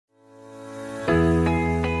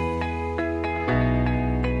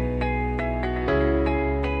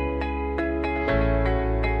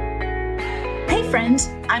friend,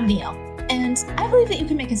 I'm Neil, and I believe that you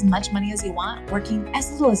can make as much money as you want working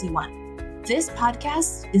as little as you want. This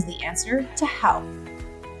podcast is the answer to how.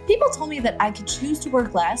 People told me that I could choose to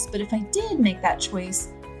work less, but if I did make that choice,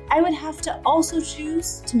 I would have to also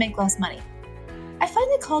choose to make less money. I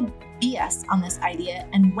finally called BS on this idea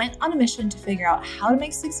and went on a mission to figure out how to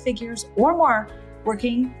make six figures or more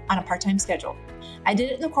working on a part-time schedule. I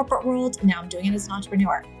did it in the corporate world, and now I'm doing it as an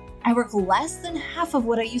entrepreneur. I work less than half of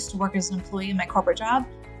what I used to work as an employee in my corporate job,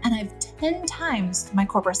 and I have 10 times my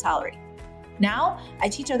corporate salary. Now, I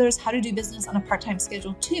teach others how to do business on a part-time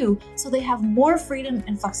schedule too, so they have more freedom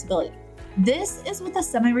and flexibility. This is what the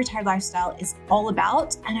semi-retired lifestyle is all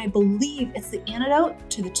about, and I believe it's the antidote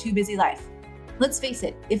to the too busy life. Let's face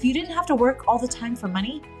it, if you didn't have to work all the time for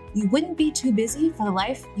money, you wouldn't be too busy for the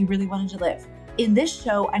life you really wanted to live. In this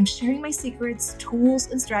show, I'm sharing my secrets,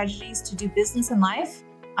 tools, and strategies to do business and life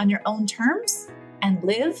on your own terms and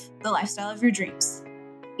live the lifestyle of your dreams.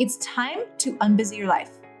 It's time to unbusy your life.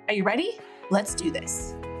 Are you ready? Let's do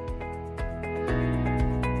this.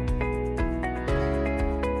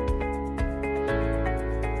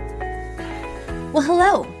 Well,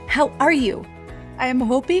 hello. How are you? I am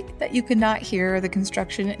hoping that you cannot hear the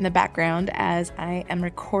construction in the background as I am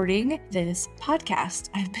recording this podcast.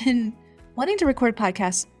 I've been wanting to record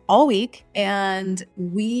podcasts all week, and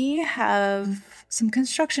we have some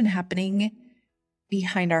construction happening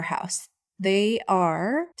behind our house. They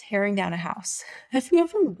are tearing down a house. Have you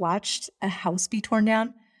ever watched a house be torn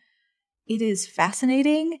down? It is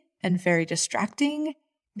fascinating and very distracting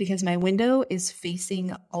because my window is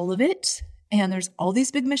facing all of it, and there's all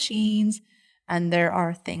these big machines, and there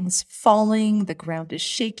are things falling. The ground is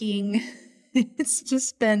shaking. It's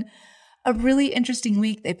just been a really interesting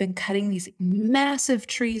week. They've been cutting these massive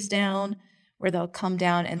trees down where they'll come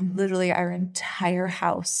down and literally our entire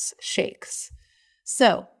house shakes.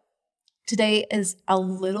 So today is a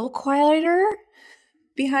little quieter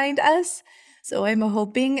behind us. So I'm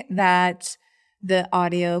hoping that the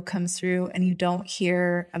audio comes through and you don't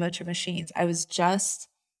hear a bunch of machines. I was just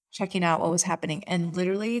checking out what was happening, and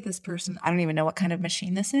literally this person, I don't even know what kind of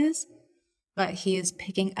machine this is, but he is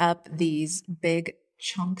picking up these big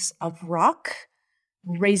chunks of rock,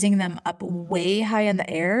 raising them up way high in the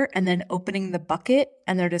air, and then opening the bucket,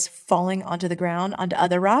 and they're just falling onto the ground, onto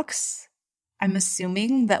other rocks. I'm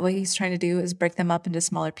assuming that what he's trying to do is break them up into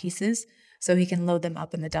smaller pieces so he can load them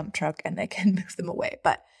up in the dump truck and they can move them away.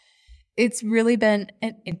 But it's really been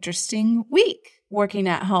an interesting week working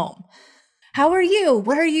at home. How are you?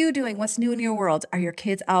 What are you doing? What's new in your world? Are your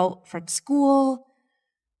kids out from school?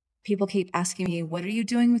 People keep asking me, what are you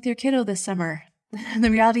doing with your kiddo this summer? And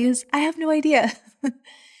the reality is, I have no idea.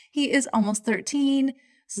 He is almost 13.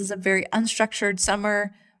 This is a very unstructured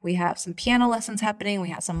summer. We have some piano lessons happening. We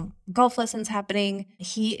have some golf lessons happening.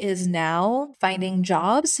 He is now finding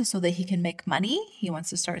jobs so that he can make money. He wants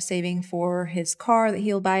to start saving for his car that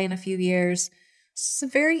he'll buy in a few years. It's a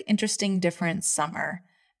very interesting, different summer.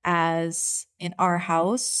 As in our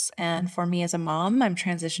house, and for me as a mom, I'm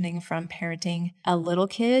transitioning from parenting a little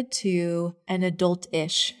kid to an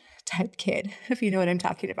adult-ish type kid, if you know what I'm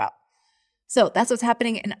talking about. So that's what's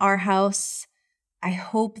happening in our house. I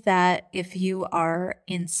hope that if you are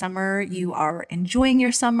in summer, you are enjoying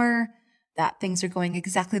your summer, that things are going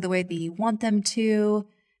exactly the way that you want them to,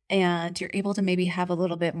 and you're able to maybe have a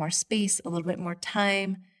little bit more space, a little bit more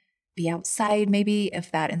time, be outside maybe if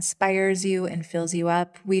that inspires you and fills you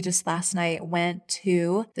up. We just last night went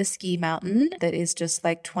to the ski mountain that is just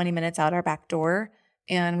like 20 minutes out our back door.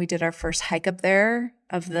 And we did our first hike up there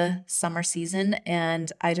of the summer season.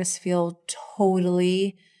 And I just feel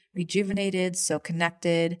totally rejuvenated, so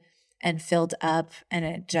connected and filled up. And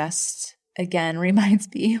it just, again, reminds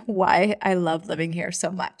me why I love living here so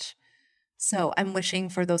much. So I'm wishing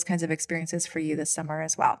for those kinds of experiences for you this summer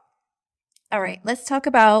as well. All right, let's talk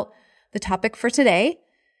about the topic for today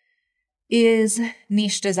is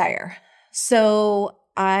niche desire. So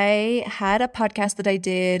I had a podcast that I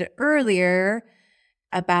did earlier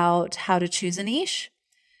about how to choose a niche.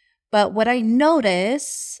 But what I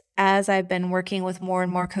notice as I've been working with more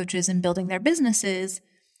and more coaches and building their businesses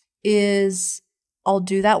is I'll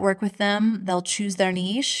do that work with them. They'll choose their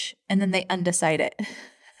niche and then they undecide it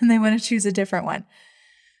and they want to choose a different one.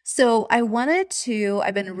 So I've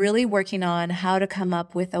been really working on how to come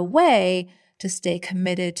up with a way to stay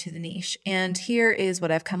committed to the niche. And here is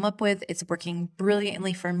what I've come up with. It's working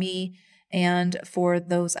brilliantly for me and for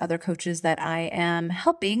those other coaches that I am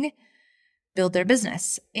helping build their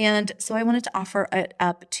business. And so I wanted to offer it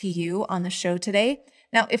up to you on the show today.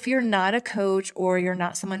 Now, if you're not a coach or you're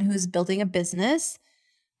not someone who's building a business,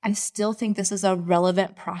 I still think this is a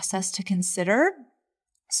relevant process to consider.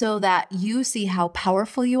 so that you see how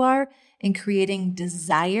powerful you are in creating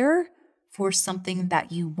desire for something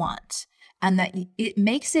that you want, and that it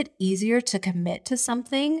makes it easier to commit to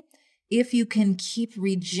something if you can keep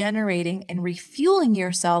regenerating and refueling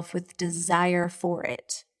yourself with desire for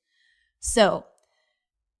it. So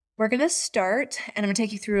we're going to start, and I'm going to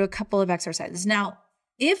take you through a couple of exercises. Now,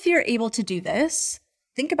 if you're able to do this,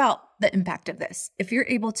 think about the impact of this. If you're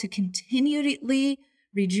able to continually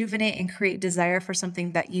rejuvenate and create desire for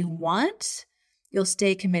something that you want, you'll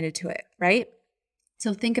stay committed to it, right?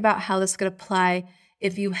 So think about how this could apply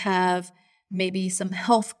if you have maybe some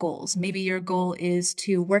health goals. Maybe your goal is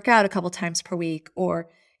to work out a couple times per week, or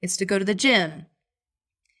it's to go to the gym.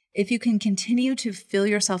 If you can continue to fill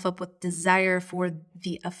yourself up with desire for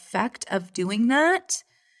the effect of doing that,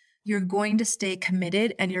 you're going to stay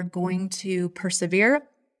committed and you're going to persevere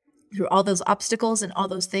through all those obstacles and all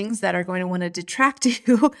those things that are going to want to detract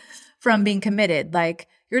you from being committed. Like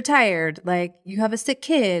you're tired, like you have a sick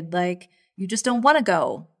kid, like you just don't want to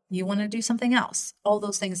go. You want to do something else. All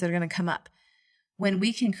those things that are going to come up. When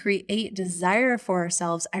we can create desire for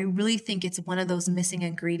ourselves, I really think it's one of those missing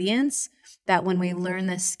ingredients that when we learn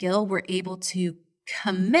this skill, we're able to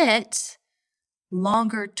commit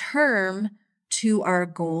longer term to our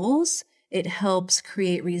goals. It helps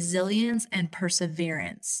create resilience and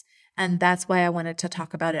perseverance. And that's why I wanted to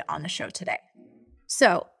talk about it on the show today.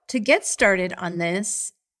 So to get started on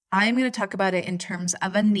this, I'm going to talk about it in terms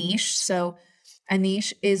of a niche. So a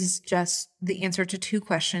niche is just the answer to two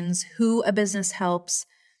questions: who a business helps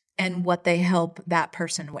and what they help that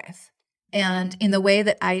person with. And in the way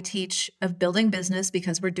that I teach of building business,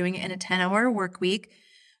 because we're doing it in a 10-hour work week,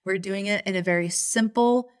 we're doing it in a very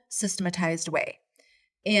simple, systematized way.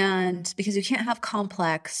 And because you can't have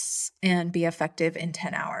complex and be effective in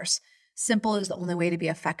 10 hours. Simple is the only way to be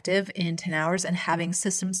effective in 10 hours, and having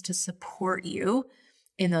systems to support you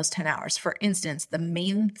in those 10 hours. For instance, the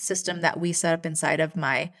main system that we set up inside of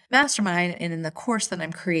my mastermind and in the course that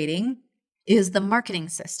I'm creating is the marketing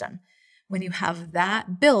system. When you have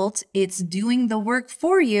that built, it's doing the work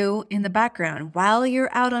for you in the background while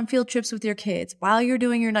you're out on field trips with your kids, while you're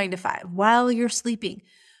doing your 9 to 5, while you're sleeping.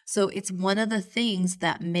 So it's one of the things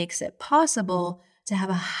that makes it possible to have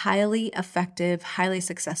a highly effective, highly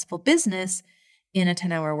successful business in a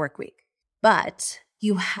 10-hour work week. But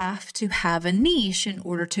you have to have a niche in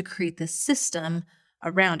order to create the system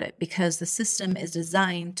around it, because the system is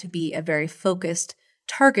designed to be a very focused,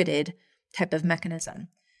 targeted type of mechanism.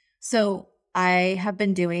 So I have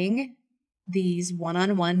been doing these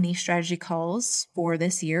one-on-one niche strategy calls for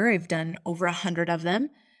this year. I've done over 100 of them.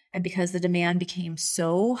 And because the demand became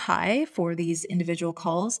so high for these individual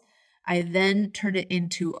calls, I then turned it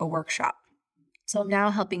into a workshop. So I'm now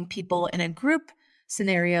helping people in a group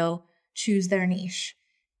scenario choose their niche.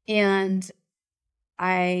 And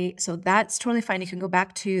so that's totally fine. You can go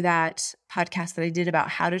back to that podcast that I did about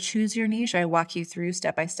how to choose your niche. I walk you through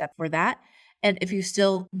step by step for that. And if you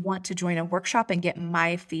still want to join a workshop and get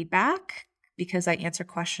my feedback, because I answer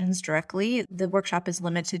questions directly, the workshop is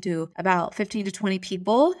limited to about 15 to 20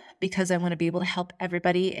 people, because I want to be able to help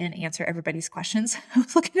everybody and answer everybody's questions. I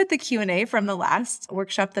was looking at the Q&A from the last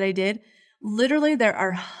workshop that I did. Literally, there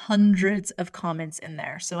are hundreds of comments in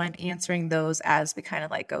there. So I'm answering those as we kind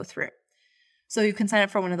of like go through. So you can sign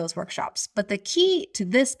up for one of those workshops. But the key to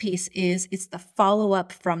this piece is it's the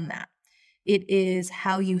follow-up from that. It is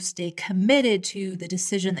how you stay committed to the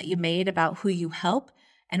decision that you made about who you help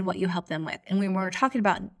and what you help them with. And when we're talking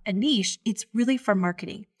about a niche, it's really for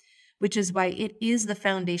marketing, which is why it is the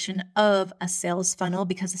foundation of a sales funnel,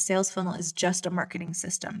 because a sales funnel is just a marketing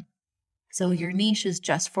system. So your niche is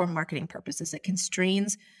just for marketing purposes. It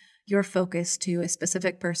constrains your focus to a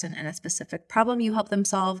specific person and a specific problem you help them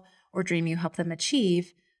solve or dream you help them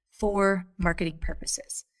achieve for marketing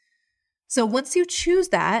purposes. So once you choose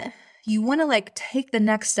that, you want to take the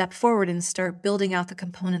next step forward and start building out the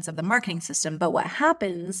components of the marketing system. But what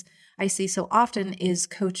happens, I see so often, is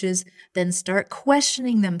coaches then start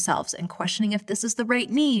questioning themselves and questioning if this is the right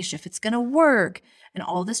niche, if it's going to work, and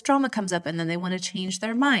all this drama comes up, and then they want to change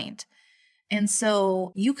their mind. And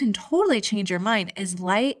so you can totally change your mind as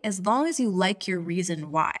long as you like your reason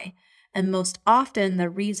why. And most often the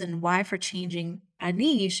reason why for changing a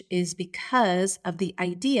niche is because of the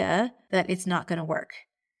idea that it's not going to work.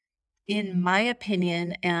 In my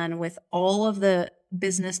opinion, and with all of the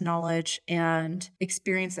business knowledge and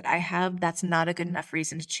experience that I have, that's not a good enough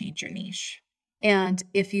reason to change your niche. And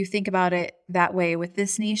if you think about it that way with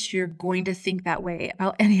this niche, you're going to think that way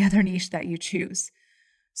about any other niche that you choose.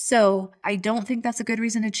 So I don't think that's a good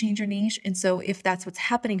reason to change your niche. And so if that's what's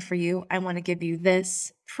happening for you, I want to give you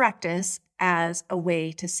this practice as a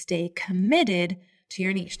way to stay committed to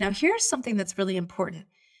your niche. Now, here's something that's really important.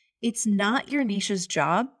 It's not your niche's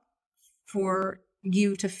job for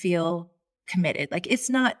you to feel committed. Like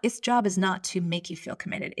its job is not to make you feel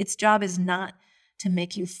committed. Its job is not to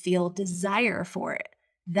make you feel desire for it.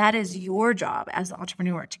 That is your job as an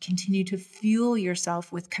entrepreneur, to continue to fuel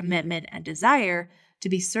yourself with commitment and desire to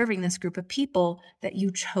be serving this group of people that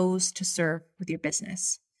you chose to serve with your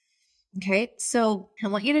business. Okay, so I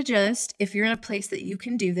want you to just, if you're in a place that you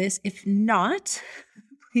can do this, if not,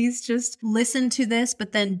 please just listen to this,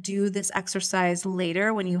 but then do this exercise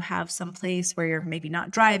later when you have some place where you're maybe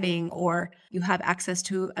not driving or you have access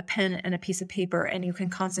to a pen and a piece of paper and you can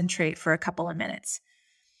concentrate for a couple of minutes.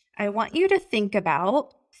 I want you to think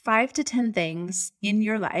about 5 to 10 things in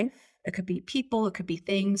your life. It could be people, it could be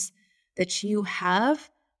things that you have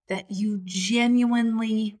that you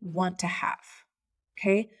genuinely want to have.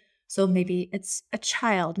 Okay. So maybe it's a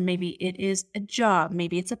child, maybe it is a job,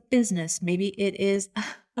 maybe it's a business, maybe it is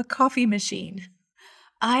a coffee machine.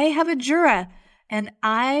 I have a Jura and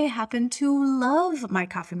I happen to love my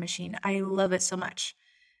coffee machine. I love it so much.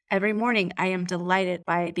 Every morning I am delighted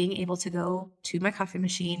by being able to go to my coffee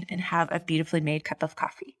machine and have a beautifully made cup of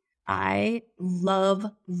coffee. I love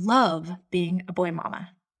being a boy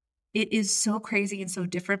mama. It is so crazy and so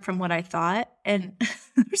different from what I thought. And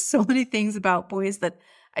there's so many things about boys that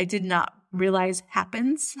I did not realize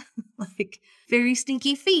happens, like very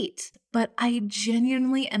stinky feet. But I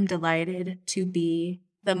genuinely am delighted to be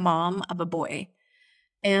the mom of a boy.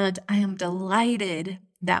 And I am delighted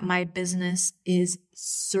that my business is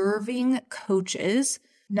serving coaches,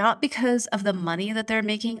 not because of the money that they're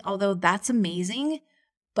making, although that's amazing,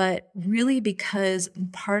 but really because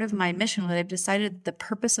part of my mission, what I've decided the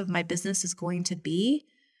purpose of my business is going to be,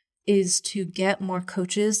 is to get more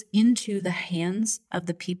coaches into the hands of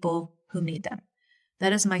the people who need them.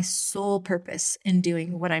 That is my sole purpose in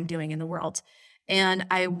doing what I'm doing in the world. And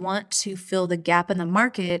I want to fill the gap in the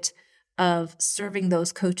market of serving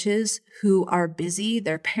those coaches who are busy,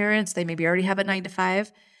 they're parents, they maybe already have a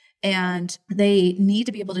 9-to-5, and they need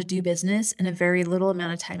to be able to do business in a very little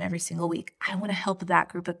amount of time every single week. I want to help that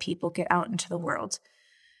group of people get out into the world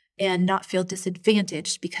and not feel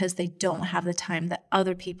disadvantaged because they don't have the time that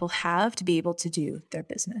other people have to be able to do their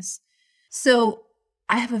business. So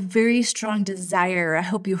I have a very strong desire. I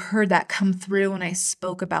hope you heard that come through when I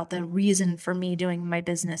spoke about the reason for me doing my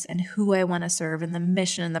business and who I want to serve and the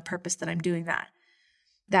mission and the purpose that I'm doing that.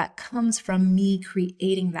 That comes from me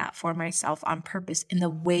creating that for myself on purpose in the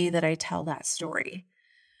way that I tell that story.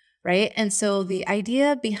 Right? And so the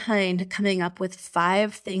idea behind coming up with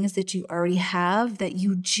 5 things that you already have that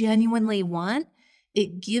you genuinely want,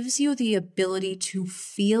 it gives you the ability to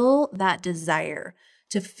feel that desire,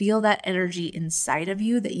 to feel that energy inside of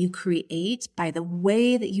you that you create by the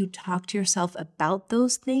way that you talk to yourself about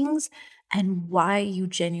those things and why you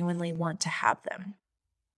genuinely want to have them.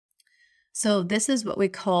 So this is what we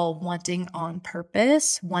call wanting on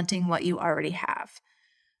purpose, wanting what you already have.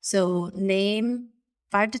 So name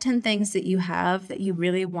 5 to 10 things that you have that you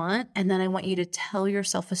really want. And then I want you to tell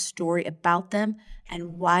yourself a story about them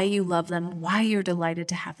and why you love them, why you're delighted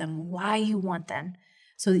to have them, why you want them,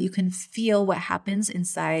 so that you can feel what happens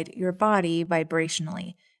inside your body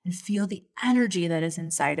vibrationally and feel the energy that is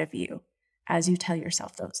inside of you as you tell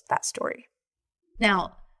yourself that story.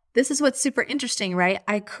 Now, this is what's super interesting, right?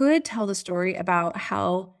 I could tell the story about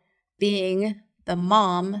how being the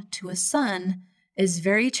mom to a son is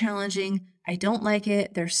very challenging. I don't like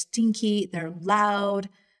it. They're stinky. They're loud.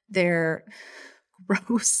 They're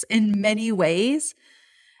gross in many ways.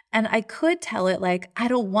 And I could tell it like, I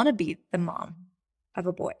don't want to be the mom of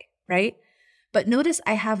a boy, right? But notice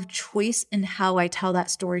I have choice in how I tell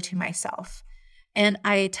that story to myself. And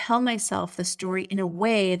I tell myself the story in a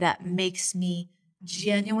way that makes me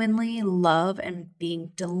genuinely love and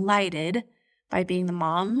being delighted by being the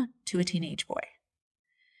mom to a teenage boy.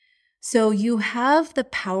 So you have the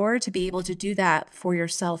power to be able to do that for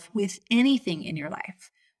yourself with anything in your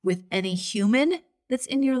life, with any human that's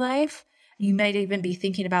in your life. You might even be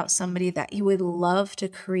thinking about somebody that you would love to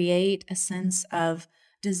create a sense of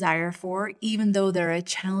desire for, even though they're a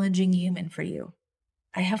challenging human for you.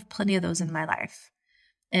 I have plenty of those in my life.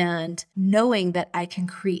 And knowing that I can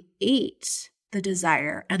create the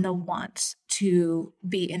desire and the want to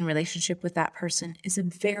be in relationship with that person is a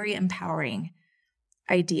very empowering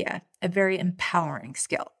idea, a very empowering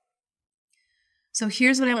skill. So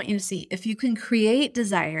here's what I want you to see. If you can create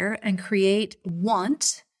desire and create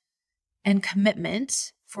want and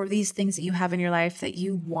commitment for these things that you have in your life that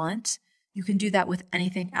you want, you can do that with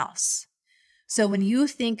anything else. So when you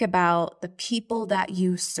think about the people that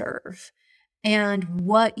you serve and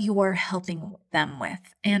what you are helping them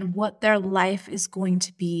with and what their life is going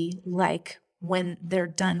to be like when they're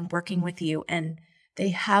done working with you and they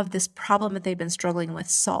have this problem that they've been struggling with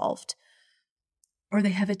solved, or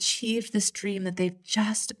they have achieved this dream that they've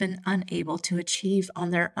just been unable to achieve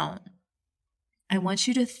on their own. I want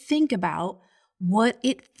you to think about what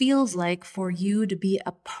it feels like for you to be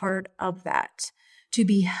a part of that, to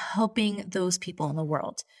be helping those people in the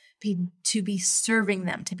world, to be serving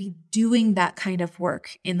them, to be doing that kind of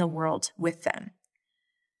work in the world with them.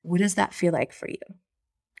 What does that feel like for you?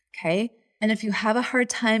 Okay. And if you have a hard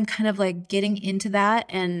time kind of like getting into that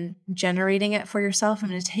and generating it for yourself, I'm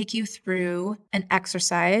going to take you through an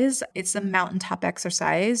exercise. It's a mountaintop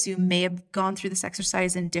exercise. You may have gone through this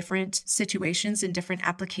exercise in different situations, in different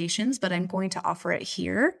applications, but I'm going to offer it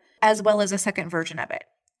here as well as a second version of it.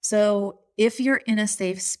 So if you're in a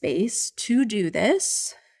safe space to do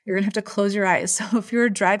this, you're going to have to close your eyes. So if you're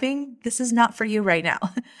driving, this is not for you right now.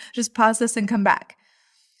 Just pause this and come back.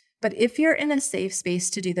 But if you're in a safe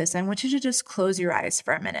space to do this, I want you to just close your eyes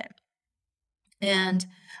for a minute. And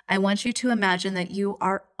I want you to imagine that you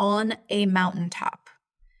are on a mountaintop.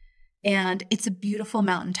 And it's a beautiful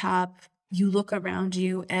mountaintop. You look around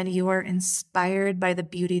you and you are inspired by the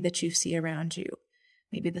beauty that you see around you.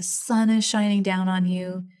 Maybe the sun is shining down on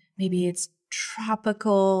you. Maybe it's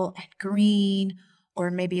tropical and green,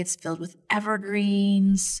 or maybe it's filled with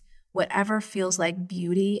evergreens. Whatever feels like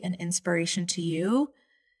beauty and inspiration to you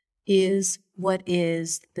is what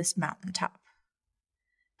is this mountaintop.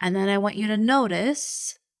 And then I want you to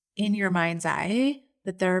notice in your mind's eye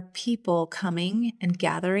that there are people coming and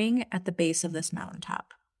gathering at the base of this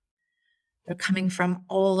mountaintop. They're coming from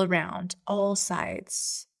all around, all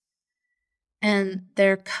sides. And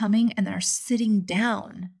they're coming and they're sitting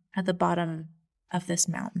down at the bottom of this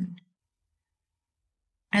mountain.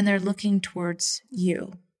 And they're looking towards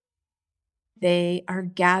you. They are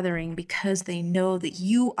gathering because they know that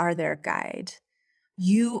you are their guide.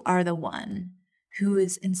 You are the one who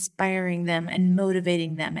is inspiring them and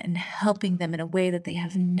motivating them and helping them in a way that they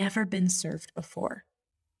have never been served before.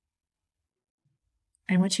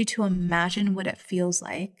 I want you to imagine what it feels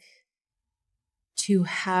like to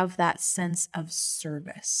have that sense of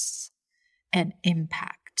service and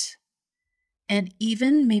impact. And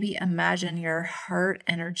even maybe imagine your heart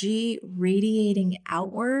energy radiating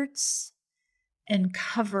outwards and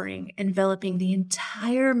covering, enveloping the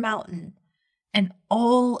entire mountain and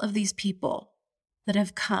all of these people that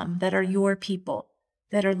have come, that are your people,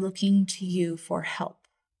 that are looking to you for help,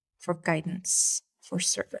 for guidance, for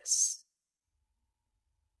service.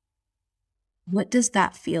 What does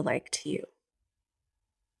that feel like to you?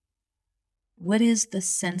 What is the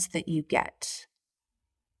sense that you get?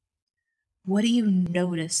 What do you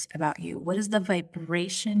notice about you? What is the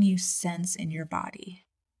vibration you sense in your body?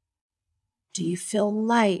 Do you feel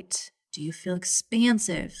light? Do you feel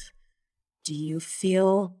expansive? Do you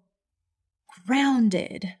feel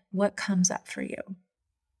grounded? What comes up for you?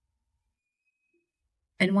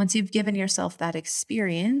 And once you've given yourself that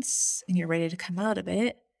experience and you're ready to come out of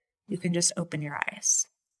it, you can just open your eyes.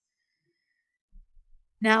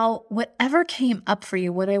 Now, whatever came up for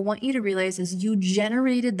you, what I want you to realize is you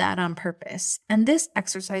generated that on purpose. And this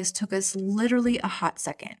exercise took us literally a hot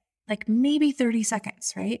second, like maybe 30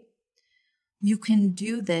 seconds, right? You can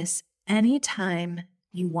do this anytime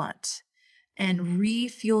you want and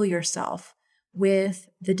refuel yourself with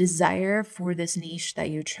the desire for this niche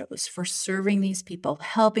that you chose, for serving these people,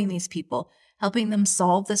 helping them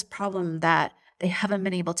solve this problem that they haven't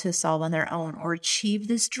been able to solve on their own, or achieve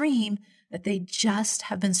this dream that they just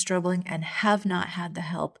have been struggling and have not had the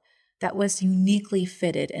help that was uniquely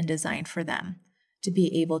fitted and designed for them to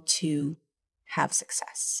be able to have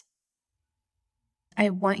success. I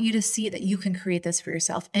want you to see that you can create this for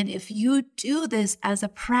yourself. And if you do this as a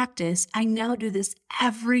practice, I now do this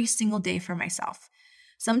every single day for myself.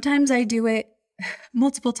 Sometimes I do it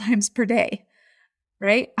multiple times per day,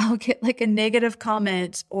 right? I'll get like a negative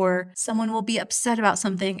comment or someone will be upset about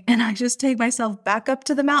something, and I just take myself back up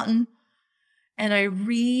to the mountain and I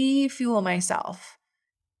refuel myself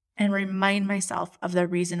and remind myself of the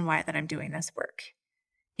reason why that I'm doing this work.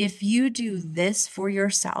 If you do this for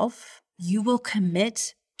yourself, you will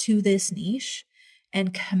commit to this niche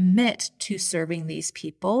and commit to serving these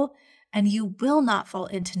people, and you will not fall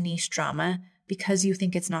into niche drama because you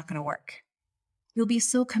think it's not going to work. You'll be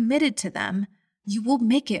so committed to them, you will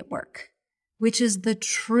make it work, which is the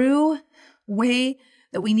true way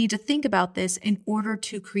that we need to think about this in order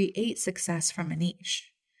to create success from a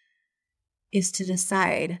niche, is to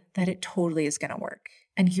decide that it totally is going to work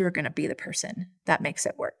and you're going to be the person that makes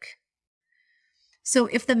it work. So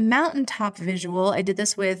if the mountaintop visual, I did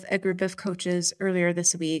this with a group of coaches earlier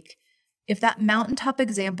this week, if that mountaintop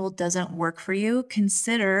example doesn't work for you,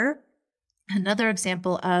 consider another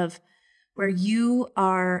example of where you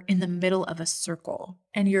are in the middle of a circle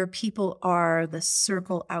and your people are the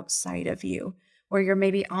circle outside of you, where you're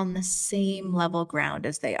maybe on the same level ground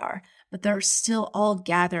as they are, but they're still all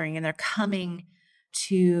gathering and they're coming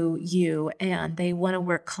to you and they want to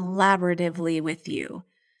work collaboratively with you.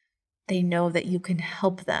 They know that you can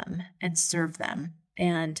help them and serve them,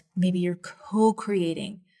 and maybe you're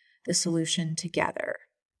co-creating the solution together.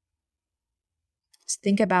 Just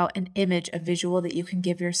think about an image, a visual that you can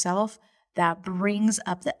give yourself that brings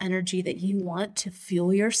up the energy that you want to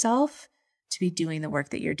fuel yourself to be doing the work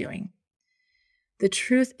that you're doing. The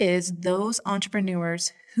truth is, those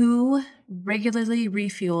entrepreneurs who regularly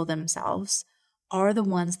refuel themselves are the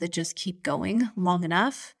ones that just keep going long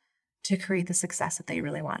enough to create the success that they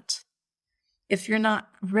really want. If you're not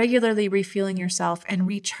regularly refueling yourself and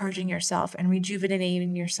recharging yourself and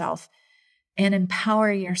rejuvenating yourself and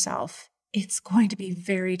empowering yourself, it's going to be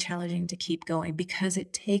very challenging to keep going because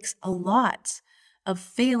it takes a lot of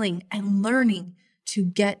failing and learning to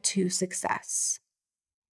get to success.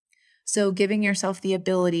 So giving yourself the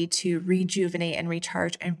ability to rejuvenate and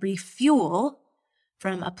recharge and refuel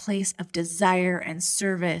from a place of desire and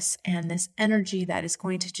service and this energy that is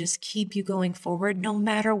going to just keep you going forward, no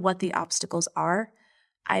matter what the obstacles are,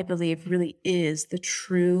 I believe really is the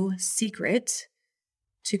true secret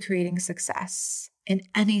to creating success in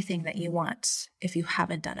anything that you want if you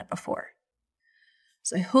haven't done it before.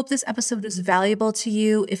 So I hope this episode was valuable to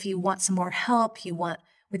you. If you want some more help, you want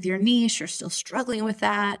with your niche, you're still struggling with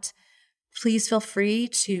that, please feel free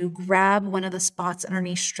to grab one of the spots in our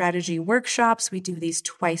niche strategy workshops. We do these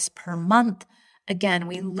twice per month. Again,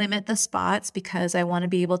 we limit the spots because I want to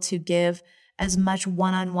be able to give as much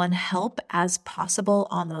one-on-one help as possible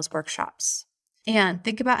on those workshops. And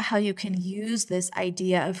think about how you can use this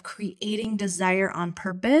idea of creating desire on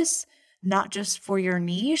purpose, not just for your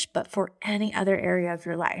niche, but for any other area of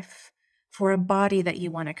your life, for a body that you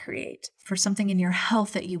want to create, for something in your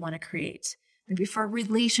health that you want to create. Maybe for a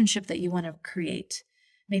relationship that you want to create.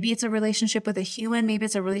 Maybe it's a relationship with a human. Maybe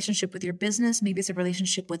it's a relationship with your business. Maybe it's a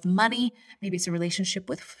relationship with money. Maybe it's a relationship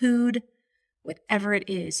with food. Whatever it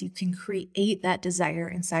is, you can create that desire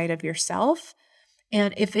inside of yourself.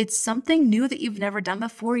 And if it's something new that you've never done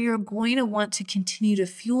before, you're going to want to continue to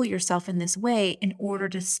fuel yourself in this way in order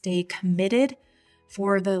to stay committed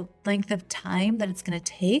for the length of time that it's going to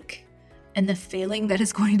take and the failing that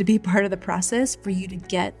is going to be part of the process for you to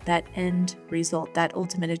get that end result, that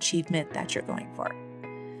ultimate achievement that you're going for.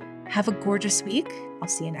 Have a gorgeous week. I'll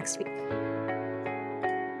see you next week.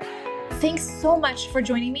 Thanks so much for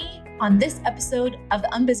joining me on this episode of the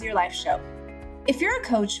Unbusy Your Life show. If you're a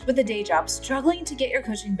coach with a day job struggling to get your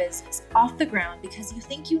coaching business off the ground because you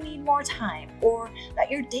think you need more time or that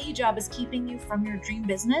your day job is keeping you from your dream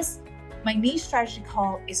business, my niche strategy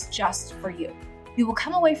call is just for you. You will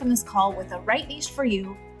come away from this call with the right niche for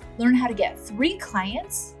you, learn how to get 3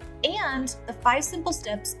 clients, and the 5 simple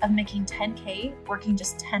steps of making $10K working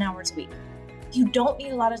just 10 hours a week. You don't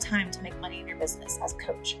need a lot of time to make money in your business as a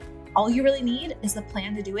coach. All you really need is the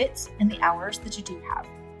plan to do it and the hours that you do have.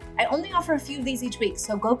 I only offer a few of these each week,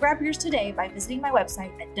 so go grab yours today by visiting my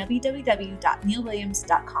website at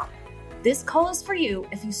www.neilwilliams.com. This call is for you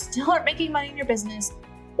if you still aren't making money in your business,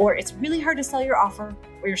 or it's really hard to sell your offer,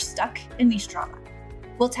 or you're stuck in niche drama.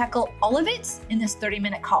 We'll tackle all of it in this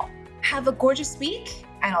 30-minute call. Have a gorgeous week,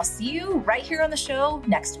 and I'll see you right here on the show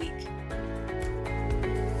next week.